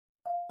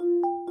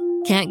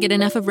Can't get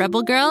enough of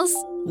Rebel Girls?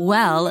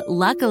 Well,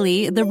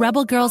 luckily, the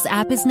Rebel Girls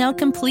app is now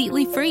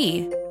completely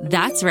free.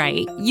 That's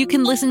right. You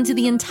can listen to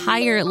the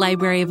entire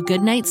library of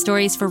goodnight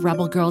stories for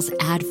Rebel Girls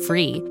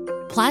ad-free.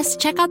 Plus,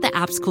 check out the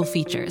app's cool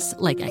features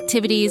like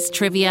activities,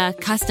 trivia,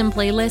 custom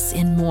playlists,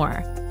 and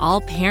more.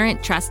 All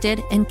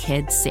parent-trusted and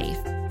kids-safe.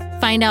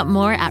 Find out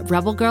more at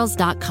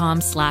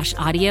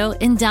rebelgirls.com/audio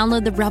and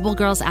download the Rebel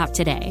Girls app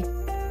today.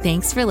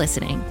 Thanks for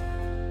listening.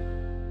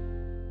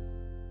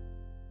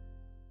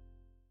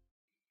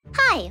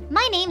 Hi,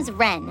 my name's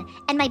Ren,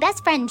 and my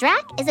best friend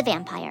Drac is a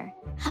vampire.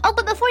 Oh,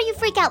 but before you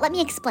freak out, let me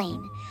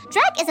explain.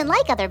 Drac isn't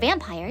like other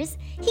vampires.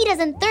 He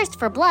doesn't thirst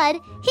for blood,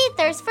 he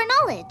thirsts for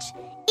knowledge.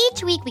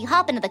 Each week we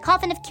hop into the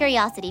Coffin of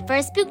Curiosity for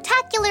a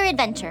spooktacular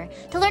adventure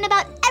to learn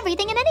about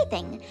everything and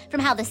anything,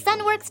 from how the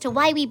sun works to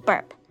why we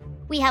burp.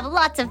 We have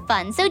lots of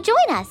fun, so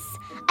join us.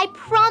 I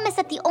promise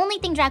that the only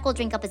thing Drac will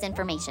drink up is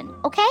information,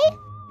 okay?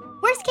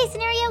 Worst case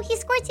scenario, he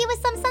squirts you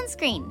with some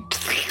sunscreen.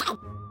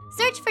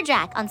 Search for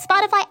Drac on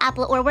Spotify,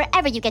 Apple, or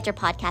wherever you get your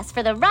podcasts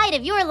for the ride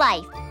of your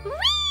life. Whee!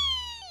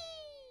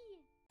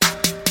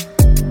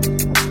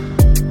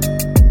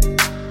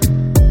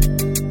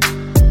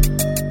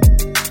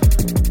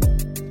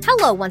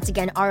 Hello once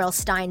again, R.L.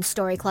 Stine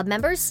Story Club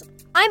members.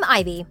 I'm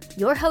Ivy,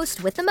 your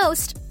host with the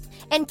most,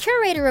 and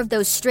curator of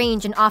those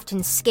strange and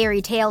often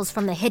scary tales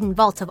from the hidden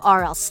vault of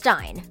R.L.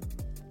 Stine.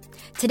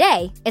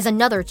 Today is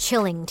another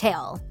chilling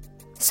tale.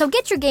 So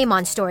get your game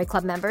on, Story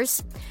Club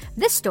members.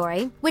 This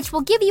story, which will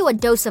give you a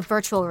dose of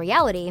virtual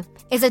reality,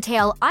 is a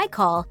tale I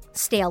call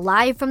Stay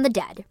Alive from the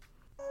Dead.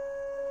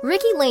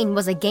 Ricky Lane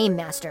was a game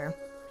master.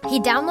 He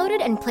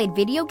downloaded and played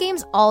video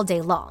games all day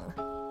long.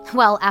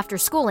 Well, after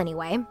school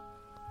anyway.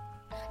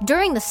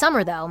 During the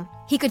summer, though,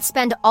 he could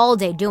spend all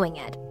day doing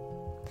it.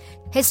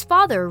 His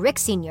father, Rick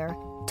Sr.,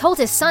 told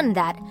his son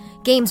that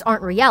games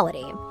aren't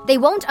reality. They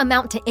won't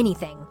amount to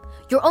anything.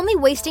 You're only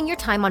wasting your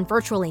time on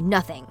virtually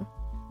nothing.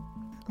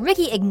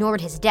 Ricky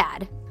ignored his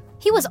dad.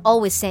 He was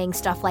always saying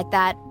stuff like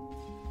that.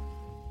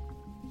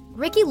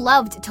 Ricky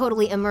loved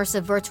totally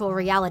immersive virtual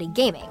reality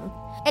gaming,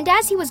 and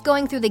as he was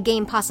going through the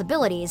game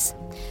possibilities,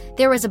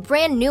 there was a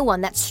brand new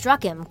one that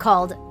struck him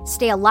called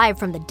Stay Alive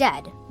from the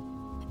Dead.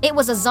 It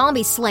was a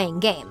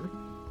zombie-slaying game.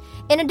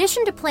 In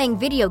addition to playing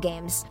video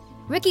games,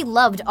 Ricky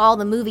loved all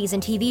the movies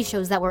and TV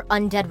shows that were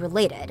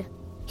undead-related.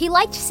 He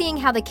liked seeing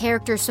how the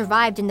characters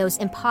survived in those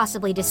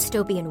impossibly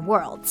dystopian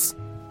worlds.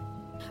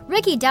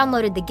 Ricky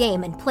downloaded the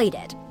game and played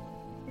it.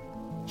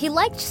 He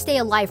liked Stay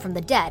Alive from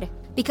the Dead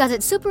because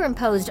it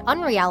superimposed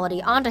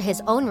unreality onto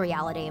his own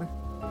reality.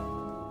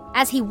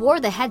 As he wore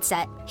the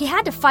headset, he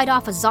had to fight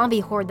off a zombie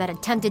horde that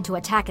attempted to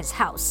attack his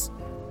house.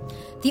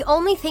 The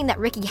only thing that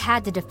Ricky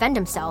had to defend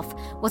himself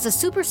was a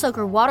Super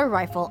Soaker water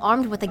rifle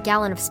armed with a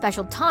gallon of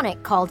special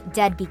tonic called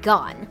Dead Be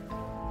Gone.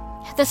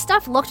 The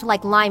stuff looked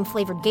like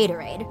lime-flavored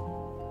Gatorade.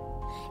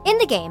 In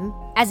the game,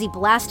 as he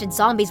blasted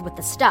zombies with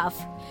the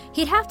stuff,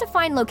 he'd have to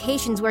find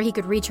locations where he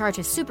could recharge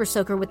his Super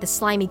Soaker with the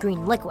slimy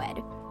green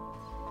liquid.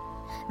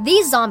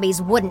 These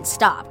zombies wouldn't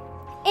stop,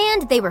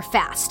 and they were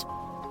fast.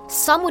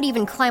 Some would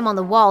even climb on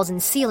the walls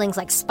and ceilings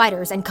like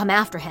spiders and come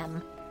after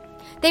him.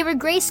 They were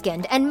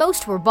gray-skinned, and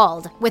most were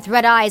bald, with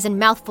red eyes and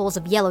mouthfuls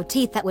of yellow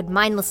teeth that would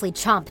mindlessly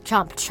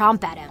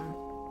chomp at him.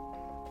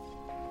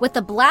 With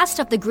the blast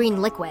of the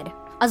green liquid,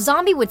 a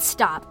zombie would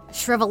stop,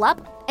 shrivel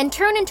up, and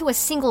turn into a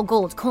single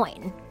gold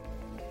coin.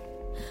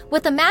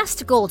 With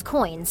amassed gold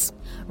coins,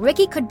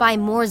 Ricky could buy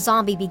more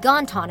Zombie Be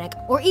Gone tonic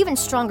or even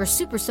stronger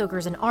Super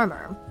Soakers and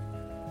armor.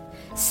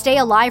 Stay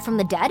Alive from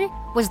the Dead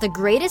was the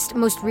greatest,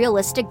 most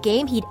realistic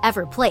game he'd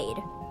ever played.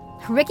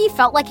 Ricky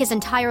felt like his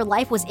entire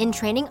life was in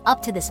training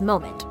up to this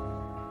moment.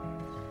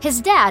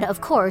 His dad,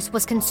 of course,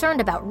 was concerned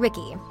about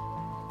Ricky.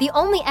 The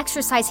only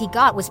exercise he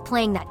got was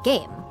playing that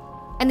game,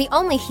 and the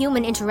only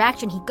human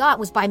interaction he got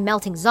was by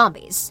melting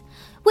zombies,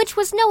 which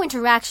was no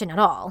interaction at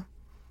all.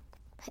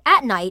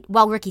 At night,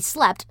 while Ricky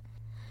slept,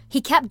 he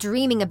kept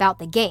dreaming about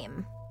the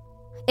game.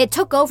 It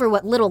took over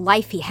what little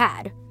life he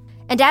had,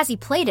 and as he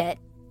played it,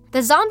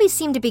 the zombies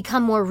seemed to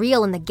become more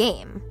real in the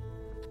game.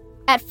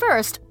 At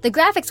first, the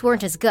graphics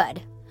weren't as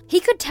good. He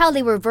could tell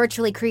they were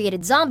virtually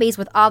created zombies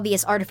with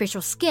obvious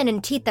artificial skin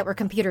and teeth that were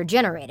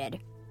computer-generated.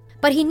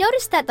 But he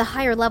noticed that the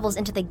higher levels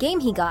into the game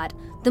he got,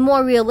 the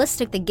more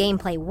realistic the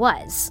gameplay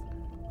was.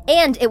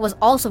 And it was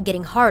also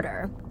getting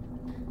harder.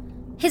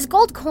 His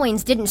gold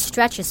coins didn't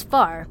stretch as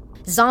far.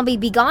 Zombie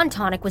Be Gone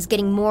tonic was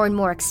getting more and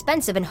more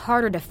expensive and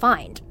harder to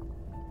find.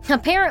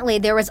 Apparently,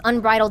 there was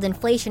unbridled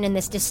inflation in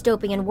this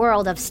dystopian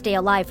world of Stay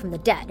Alive from the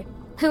Dead.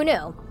 Who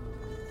knew?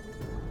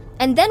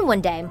 And then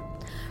one day,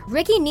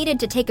 Ricky needed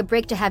to take a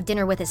break to have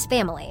dinner with his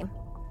family.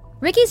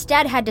 Ricky's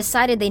dad had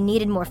decided they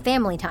needed more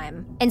family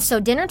time, and so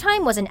dinner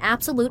time was an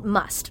absolute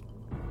must.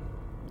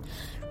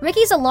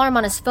 Ricky's alarm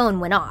on his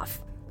phone went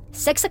off.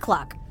 6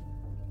 o'clock.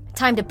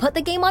 Time to put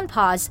the game on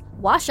pause,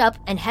 wash up,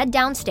 and head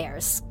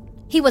downstairs.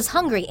 He was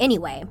hungry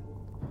anyway.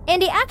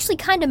 And he actually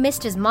kinda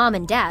missed his mom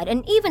and dad,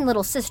 and even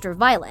little sister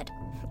Violet,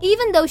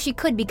 even though she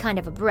could be kind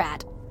of a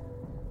brat.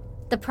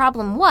 The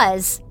problem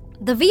was,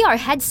 the VR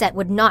headset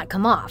would not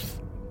come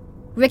off.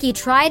 Ricky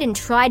tried and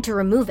tried to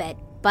remove it,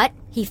 but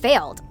he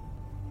failed.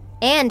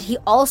 And he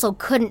also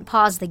couldn't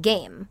pause the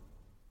game.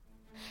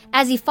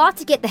 As he fought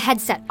to get the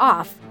headset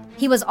off,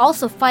 he was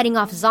also fighting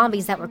off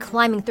zombies that were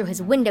climbing through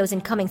his windows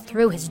and coming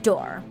through his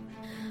door.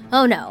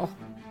 Oh no.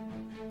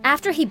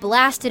 After he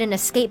blasted an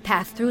escape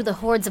path through the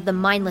hordes of the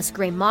mindless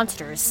gray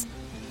monsters,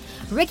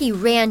 Ricky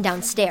ran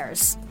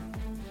downstairs.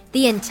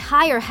 The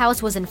entire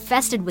house was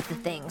infested with the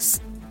things.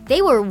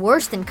 They were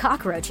worse than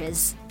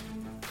cockroaches.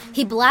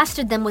 He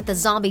blasted them with the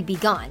zombie Be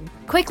Gone,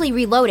 quickly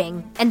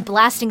reloading and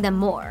blasting them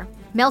more,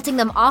 melting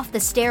them off the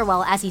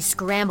stairwell as he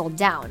scrambled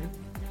down.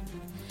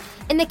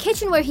 In the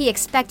kitchen where he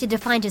expected to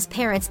find his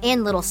parents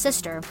and little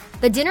sister,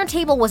 the dinner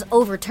table was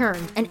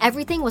overturned and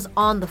everything was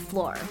on the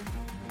floor.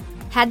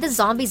 Had the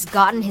zombies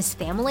gotten his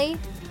family?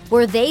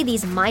 Were they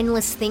these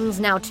mindless things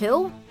now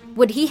too?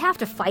 Would he have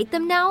to fight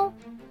them now?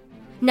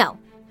 No,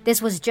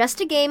 this was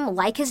just a game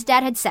like his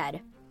dad had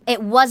said.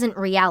 It wasn't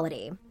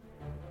reality.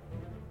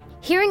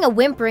 Hearing a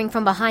whimpering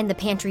from behind the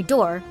pantry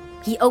door,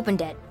 he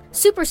opened it,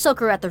 super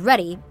soaker at the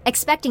ready,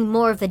 expecting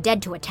more of the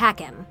dead to attack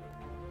him.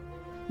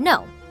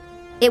 No.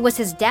 It was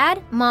his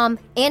dad, mom,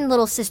 and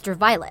little sister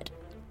Violet.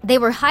 They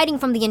were hiding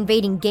from the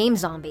invading game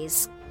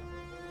zombies.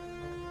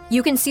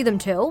 "You can see them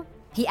too?"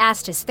 he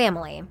asked his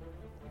family.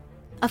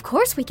 "Of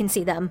course we can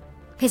see them,"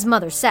 his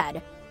mother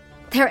said.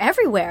 "They're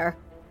everywhere."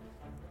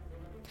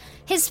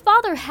 His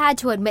father had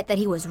to admit that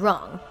he was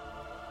wrong.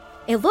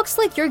 "It looks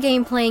like your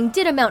game playing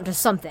did amount to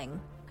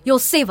something. You'll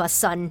save us,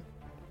 son."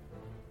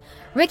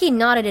 Ricky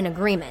nodded in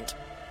agreement.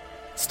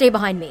 "Stay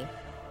behind me."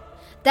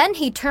 Then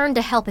he turned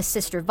to help his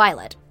sister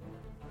Violet.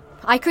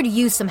 "I could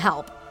use some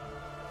help."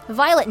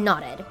 Violet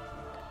nodded.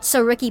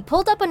 So Ricky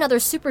pulled up another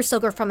super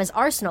soaker from his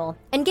arsenal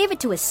and gave it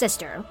to his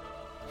sister.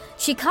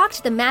 She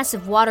cocked the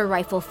massive water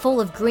rifle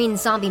full of green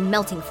zombie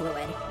melting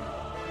fluid.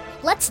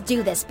 "Let's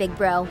do this, big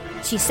bro,"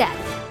 she said.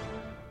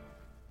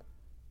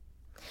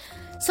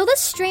 So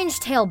this strange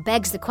tale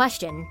begs the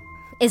question,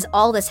 is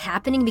all this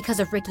happening because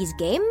of Ricky's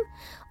game?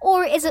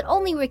 Or is it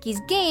only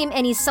Ricky's game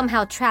and he's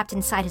somehow trapped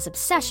inside his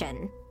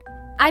obsession?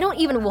 I don't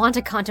even want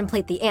to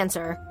contemplate the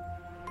answer.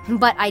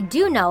 But I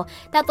do know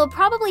that they'll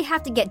probably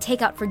have to get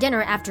takeout for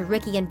dinner after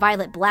Ricky and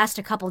Violet blast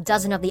a couple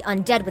dozen of the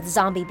undead with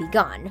zombie Be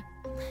Gone.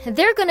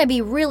 They're gonna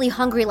be really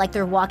hungry like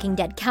their Walking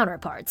Dead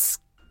counterparts.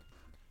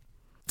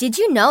 Did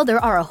you know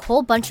there are a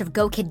whole bunch of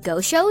Go Kid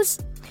Go shows?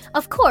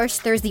 Of course,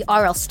 there's the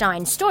R.L.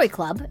 Stine Story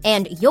Club,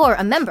 and you're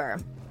a member.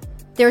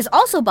 There's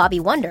also Bobby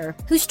Wonder,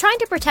 who's trying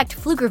to protect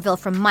Pflugerville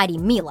from Mighty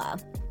Mila.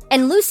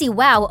 And Lucy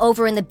Wow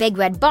over in the Big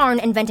Red Barn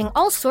inventing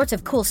all sorts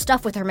of cool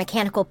stuff with her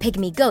mechanical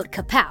pygmy goat,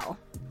 Kapow.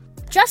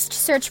 Just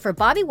search for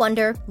Bobby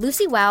Wonder,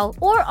 Lucy Wow,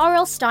 or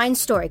R.L. Stine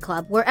Story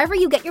Club wherever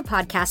you get your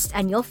podcasts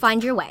and you'll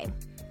find your way.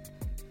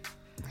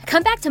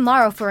 Come back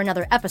tomorrow for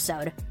another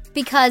episode,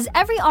 because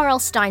every R.L.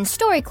 Stine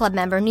Story Club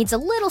member needs a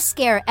little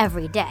scare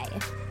every day.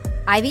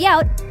 Ivy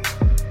out!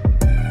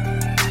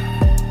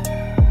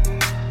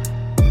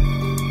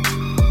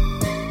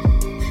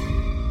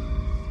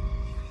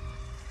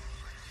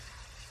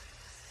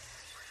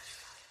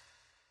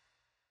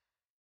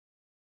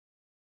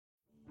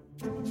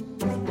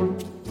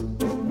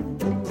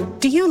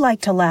 Do you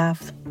like to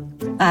laugh?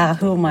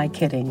 Who am I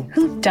kidding?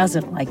 Who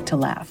doesn't like to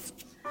laugh?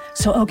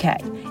 So, okay,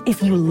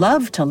 if you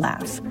love to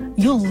laugh,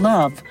 you'll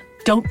love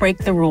Don't Break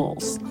the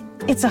Rules.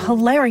 It's a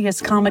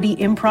hilarious comedy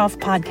improv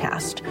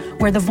podcast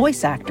where the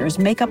voice actors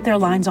make up their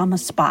lines on the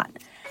spot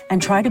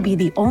and try to be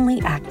the only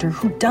actor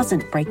who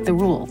doesn't break the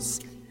rules.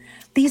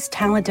 These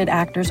talented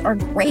actors are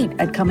great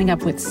at coming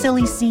up with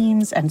silly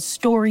scenes and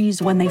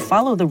stories when they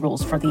follow the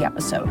rules for the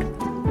episode.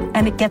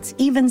 And it gets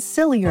even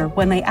sillier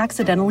when they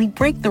accidentally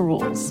break the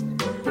rules.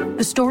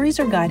 The stories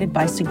are guided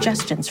by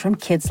suggestions from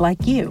kids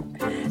like you,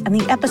 and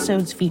the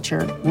episodes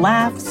feature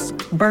laughs,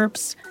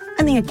 burps,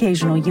 and the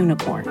occasional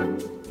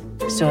unicorn.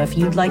 So if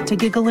you'd like to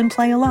giggle and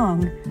play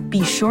along,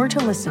 be sure to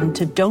listen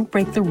to Don't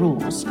Break the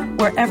Rules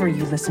wherever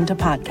you listen to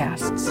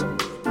podcasts.